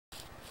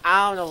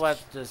I don't know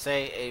what to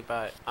say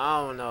about.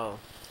 I don't know.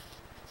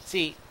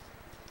 See,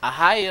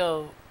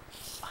 Ohio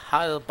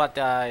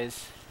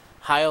Baptist,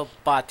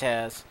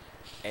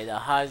 and the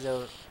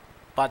Ohio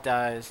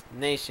Baptist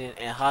Nation,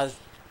 and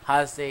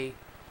Jose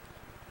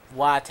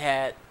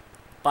Baptist,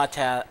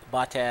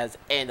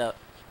 and the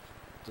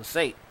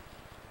state.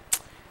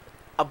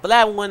 A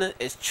black woman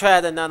is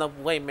trapped another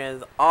white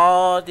man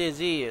all these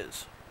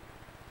years.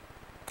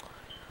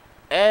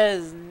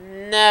 It's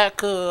not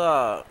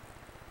cool.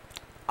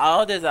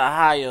 All these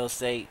Ohio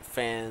State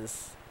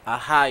fans,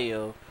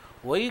 Ohio,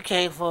 where you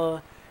came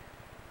from,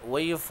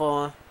 where you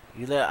from,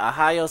 you live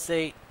Ohio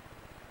State,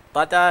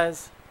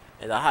 Baptist,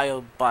 and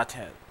Ohio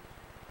Baptist.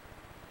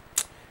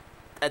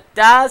 A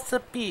thousand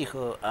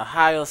people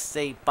Ohio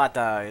State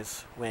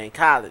Baptist went in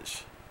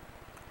college.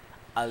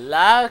 A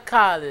lot of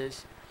college,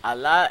 a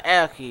lot of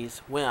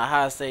athletes went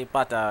Ohio State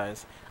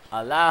Baptist.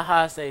 A lot of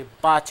Ohio State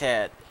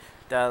Baptist,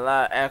 there are a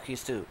lot of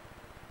athletes too.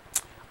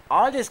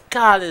 All this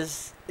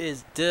college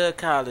is the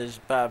college,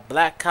 but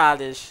black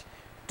college,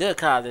 the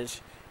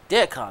college,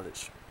 their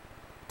college,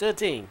 the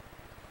team.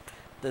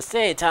 The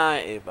same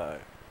time, everybody.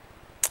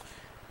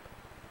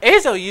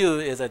 HOU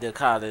is at the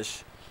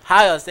college.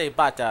 Ohio State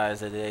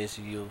Baptist is at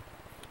the HOU.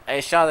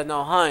 And Charlotte,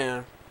 North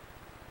Carolina,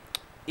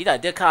 you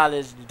like their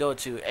college you go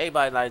to.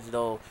 Everybody likes to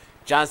go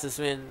Johnson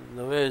Smith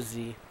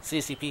University,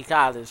 CCP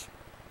College.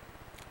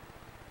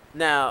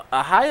 Now,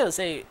 Ohio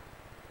State,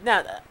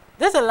 now,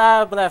 there's a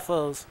lot of black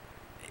folks,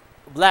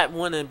 black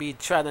women be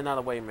trying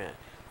another white man.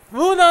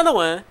 Rule another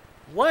one,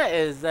 what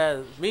does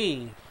that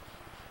mean?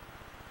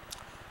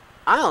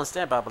 I don't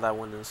stand by black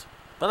women.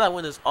 Black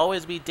women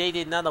always be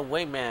dating another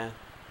white man.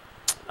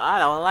 I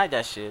don't like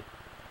that shit.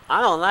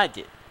 I don't like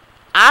it.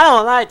 I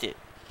don't like it.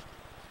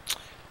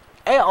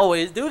 They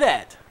always do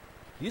that.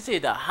 You see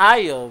the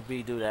higher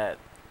be do that.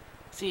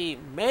 See,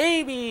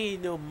 maybe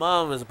your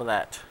mom is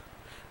black.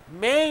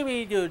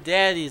 Maybe your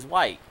daddy's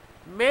white.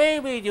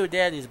 Maybe your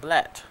daddy's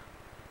black.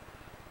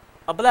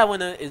 A black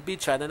woman is be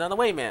trying another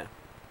white man.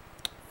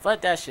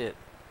 Fuck that shit.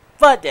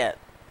 Fuck that.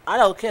 I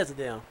don't care to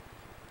them.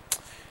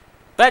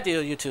 Back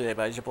to YouTube,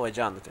 everybody. It's your boy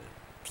Jonathan.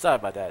 Sorry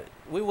about that.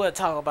 We were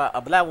talking about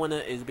a black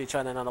woman is be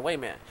trying another white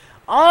man.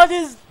 All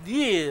these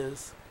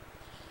years,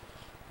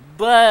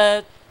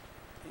 but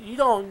you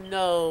don't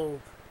know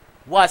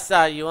what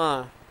side you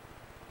on.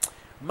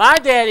 My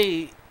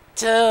daddy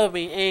tell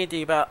me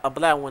anything about a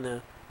black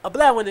woman. A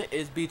black woman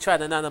is be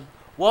trying another.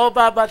 What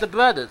about the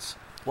brothers?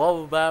 What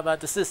about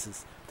the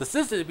sisters? The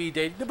sisters be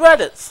dating the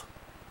brothers.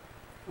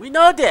 We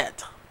know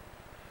that.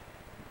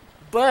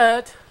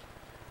 But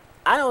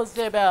I don't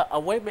say about a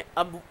white man.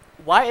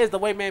 Why is the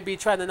white man be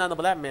trying another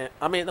black man?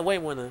 I mean, the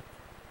white woman.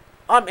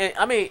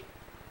 I mean,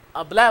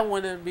 a black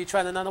woman be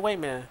trying another white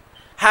man.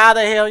 How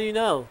the hell you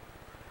know?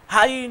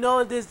 How you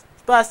know this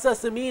by such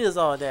demeanors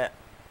all that?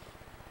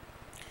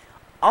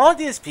 All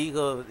these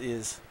people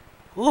is,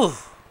 whew.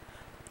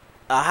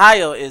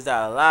 Ohio is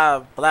that a lot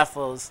of black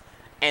folks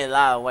and a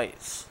lot of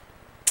whites.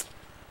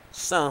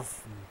 Some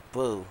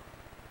boo.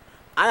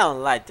 I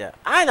don't like that.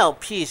 I don't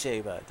appreciate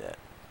about that.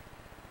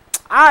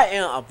 I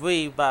am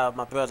aggrieved by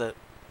my brother.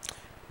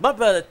 My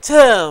brother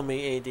tell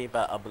me anything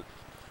about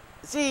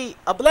see,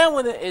 a black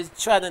woman is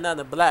trying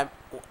another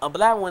a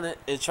black woman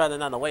is trying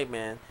another white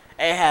man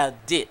and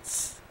have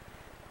dits,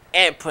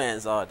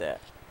 implants, all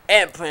that,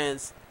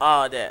 implants,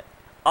 all that,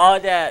 all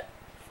that,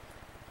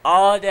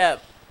 all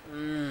that.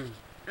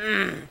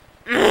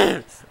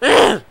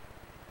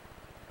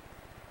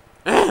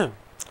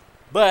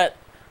 But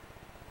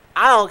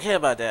I don't care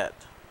about that.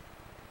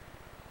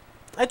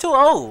 I'm too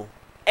old.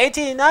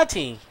 18 and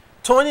 19,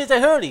 20s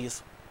and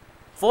 30s,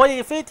 40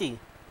 and 50.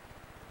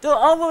 They're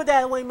over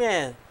that white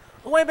man.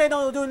 White man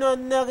don't do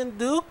nothing to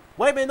do.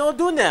 White man don't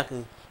do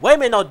nothing. White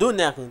man don't do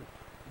nothing.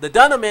 The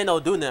Dunner man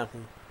don't do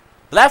nothing.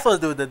 Black folks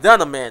do the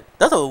Dunner man.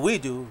 That's what we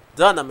do.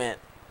 Dunner man.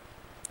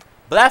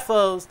 Black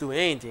folks do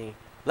anything.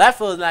 Black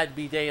folks like to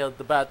be there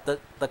about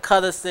the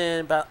color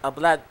sin,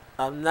 about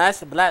a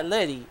nice black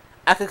lady.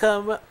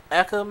 African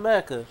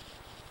America.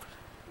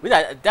 We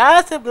like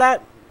that's a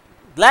black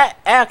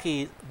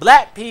alkies,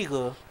 black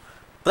people,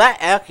 black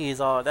alkies,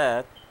 all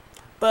that.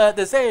 But at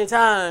the same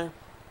time,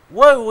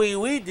 what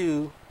we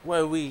do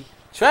when we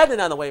try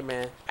another white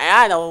man, and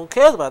I don't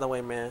care about the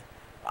white man.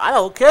 I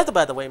don't care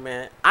about the white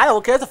man. I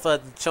don't care for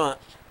Trump.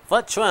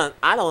 For Trump,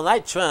 I don't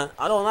like Trump.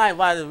 I don't like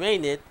Biden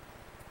Rained.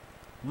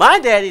 My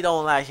daddy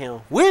don't like him.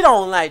 We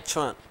don't like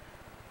Trump.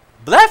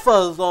 Black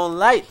folks don't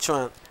like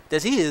Trump.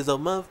 That he's a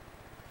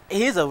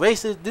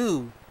racist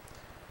dude.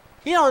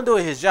 He don't do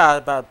his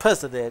job about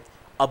president.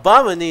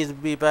 Obama needs to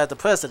be about the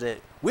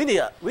president. We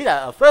got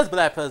a first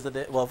black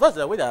president. Well, first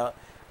of all, we got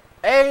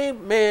A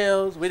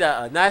males. We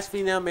got a nice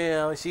female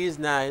male. She's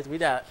nice.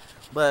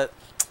 But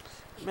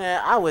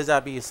man, I wish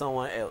I'd be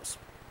someone else.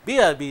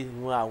 I'd be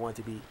who I want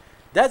to be.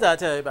 That's what I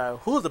tell you about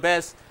who's the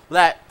best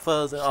black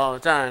folks at all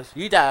times.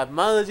 You got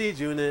Martin G.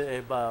 Jr. and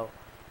about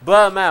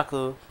Bud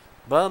Michael,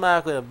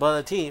 and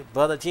Brother Team,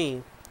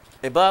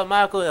 and Bud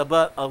Michael and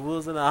Bud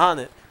Rules in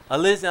 100.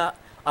 Election.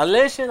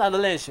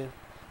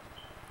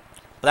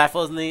 Black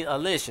folks need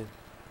election.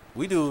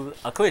 We do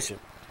a Christian.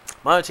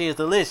 My team is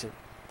the Listen.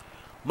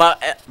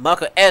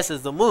 Michael S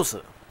is the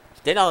Musa.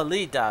 They don't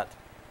lead that.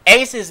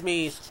 Aces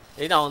means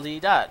they don't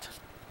lead that.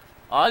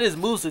 All these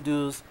Musa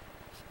dudes.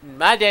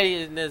 My daddy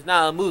is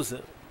not a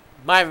Musa.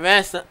 My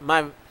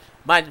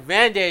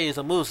granddaddy is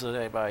a Musa.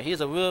 Everybody,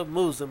 he's a real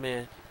Musa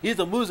man. He's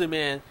a Musa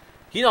man.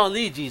 He don't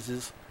lead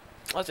Jesus.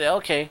 I said,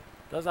 okay,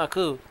 that's not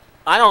cool.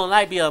 I don't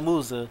like being a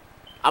Musa.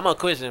 I'm a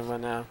Christian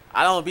right now.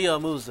 I don't be a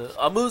Musa.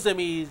 A Musa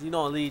means you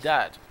don't lead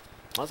that.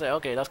 I said,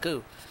 okay, that's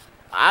cool.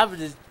 I'm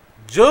just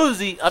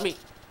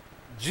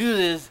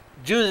Judas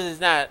is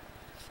not.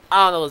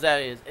 I don't know what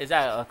that is. Is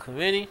that a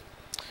community?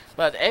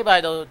 But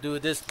everybody don't do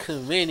this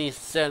community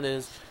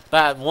centers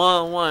by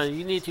 1-on-1.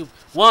 You need to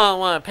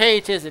 1-on-1. Pay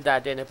attention,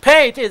 goddamn.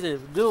 Pay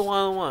attention. Do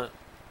 1-on-1. At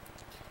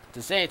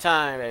the same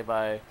time,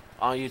 everybody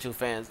on YouTube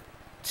fans.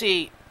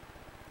 See,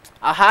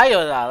 I hire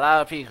a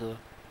lot of people.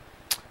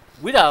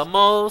 We the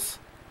most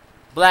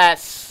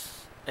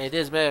blacks in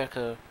this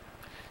America.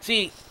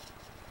 See,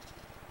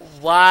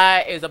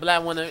 why is a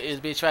black woman is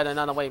betrayed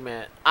another white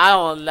man? I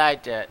don't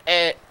like that.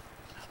 And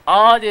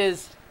all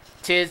this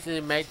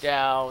teasing make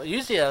down.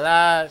 You see a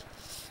lot of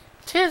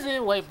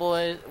teasing white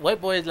boys.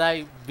 White boys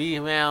like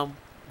being around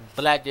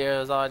black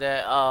girls, all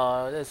that.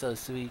 Oh, that's so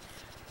sweet.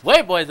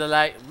 White boys are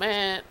like,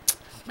 man,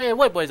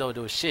 white boys don't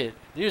do shit.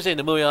 You seen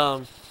the movie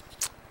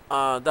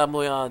that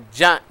movie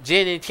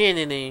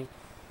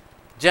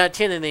John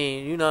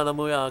Tenney, you know the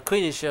movie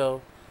Queenie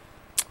Show.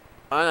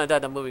 I don't know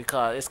that the movie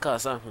called. It's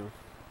called something.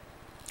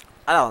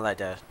 I don't like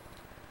that.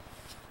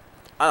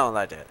 I don't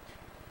like that.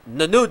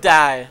 The New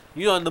Die.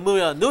 You know the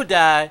movie New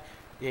Die.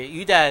 Yeah,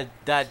 you die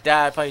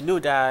probably New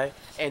Die.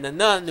 And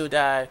another New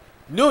Die.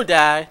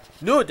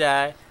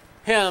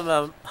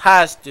 Him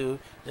has to.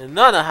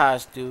 Another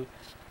has to.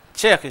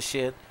 Check a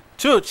shit.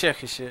 Two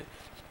check a shit.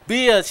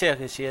 Be a check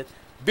a shit.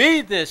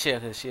 Be the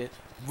check a shit.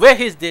 Where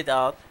his dick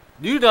out.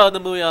 You know the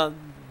movie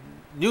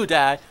New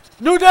Die.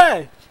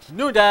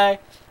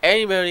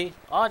 Eddie Murray.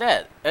 All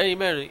that. Eddie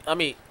Murray. I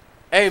mean,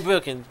 Eddie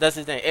Brookin, that's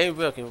his name. Eddie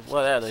Brookin,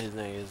 whatever his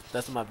name is.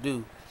 That's my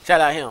dude.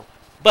 Shout out him.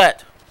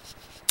 But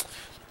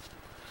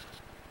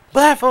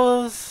black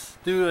folks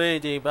do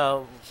anything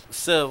about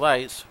civil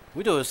rights.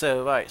 We do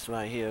civil rights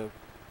right here.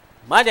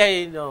 My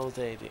daddy knows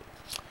anything.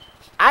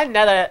 I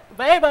never.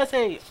 But everybody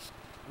say,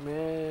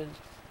 man,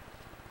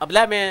 a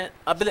black man.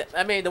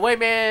 The white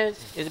man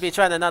is to be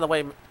trying another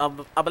way.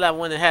 A black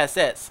woman has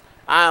sex.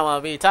 I don't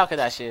want to be talking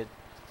that shit.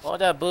 All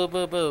that boo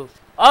boo boo.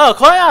 Oh,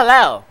 call out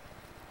loud.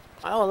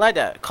 I don't like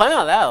that. Call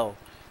out loud.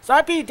 So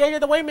I be dating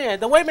the white man.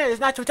 The white man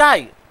is not too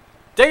tight.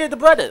 Date the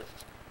brother.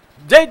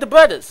 Date the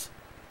brothers.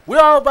 We're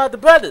all about the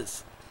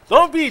brothers.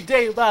 Don't be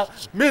dating about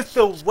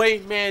Mr.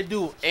 White Man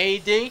do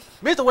anything.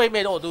 Mr. White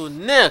Man don't do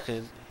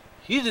nothing.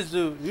 He just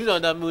do, you know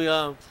that movie,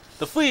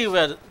 the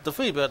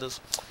Free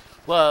Brothers.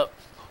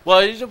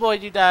 Well, it's your boy,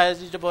 you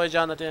guys. It's your boy,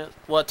 Jonathan.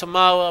 Well,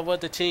 tomorrow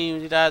with the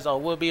team, you guys, or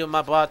we'll be with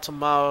my bar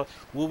tomorrow.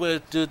 We will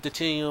do the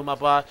team with my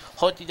bar.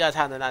 Hope you guys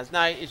have a nice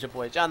night. It's your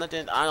boy,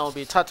 Jonathan. I don't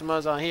be talking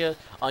tomorrow on here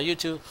on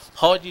YouTube.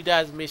 Hope you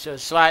guys make sure to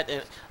subscribe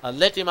and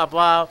let in my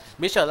bar.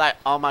 Make sure to like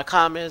all my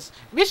comments.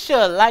 Make sure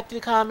to like the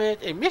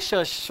comment and make sure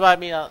to subscribe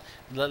me out.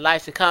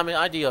 Like the comment.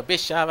 I'll do you a big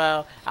shout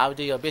out. I'll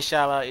do you a big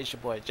shout out. It's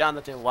your boy,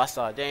 Jonathan. What's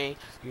our day?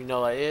 You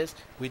know what it is.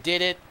 We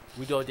did it.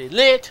 We do it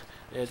lit.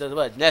 That's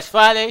what next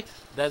Friday.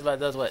 That's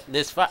what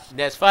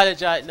next Friday,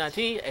 July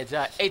 19 and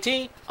July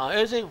 18 on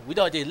Thursday. We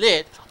don't get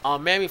lit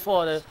on Mary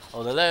Florida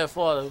or the 11th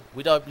Florida.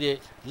 We don't get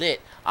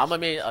lit. I'm gonna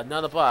make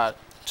another part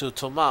to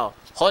tomorrow.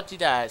 Hope you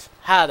guys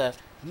have a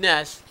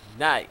nice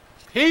night.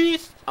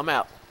 Peace. I'm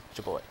out. It's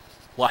your boy.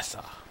 What's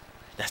up?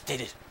 Let's do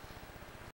this.